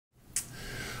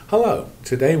Hello,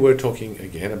 today we're talking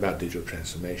again about digital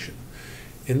transformation.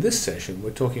 In this session,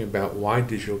 we're talking about why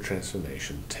digital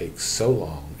transformation takes so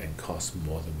long and costs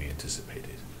more than we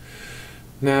anticipated.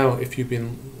 Now, if you've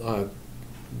been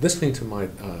listening to my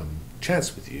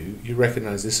chats with you, you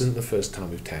recognize this isn't the first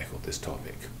time we've tackled this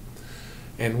topic.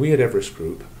 And we at Everest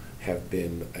Group have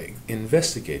been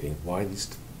investigating why these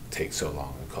take so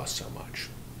long and cost so much.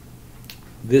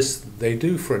 This they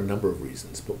do for a number of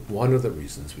reasons, but one of the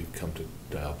reasons we've come to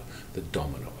dub the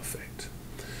domino effect.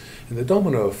 And the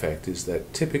domino effect is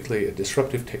that typically a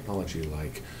disruptive technology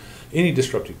like any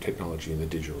disruptive technology in the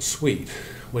digital suite,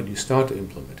 when you start to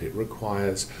implement it,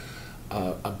 requires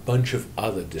a bunch of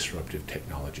other disruptive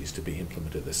technologies to be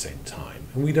implemented at the same time.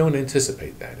 And we don't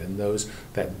anticipate that. And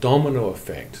that domino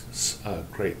effect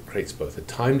creates both a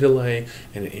time delay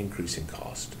and an increase in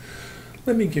cost.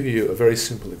 Let me give you a very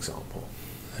simple example.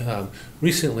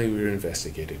 Recently we were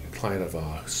investigating a client of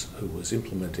ours who was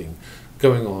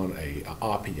going on a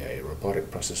RPA, a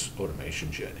robotic process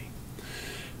automation journey.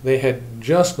 They had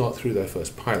just got through their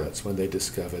first pilots when they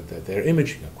discovered that their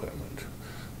imaging equipment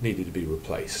needed to be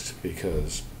replaced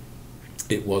because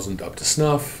it wasn't up to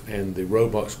snuff and the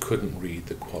robots couldn't read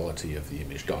the quality of the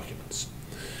image documents.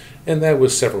 And that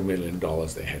was several $1 million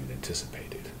they hadn't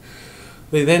anticipated.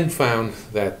 They then found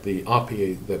that the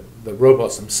RPA, the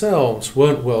robots themselves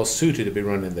weren't well suited to be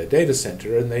run in their data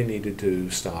center, and they needed to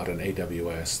start an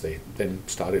AWS. They then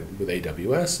started with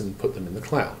AWS and put them in the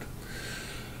cloud.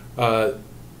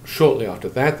 Shortly after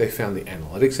that, they found the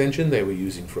analytics engine they were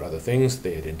using for other things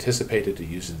they had anticipated to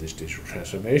use in this digital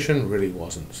transformation really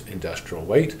wasn't industrial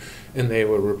weight, and they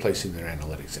were replacing their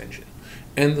analytics engine.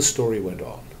 And the story went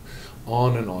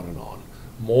on and on and on.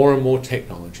 More and more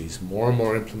technologies, more and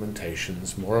more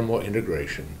implementations, more and more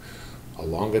integration, a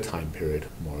longer time period,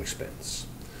 more expense.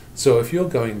 So if you're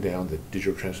going down the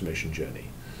digital transformation journey,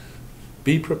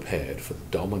 be prepared for the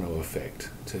domino effect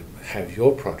to have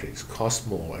your projects cost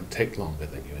more and take longer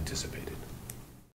than you anticipated.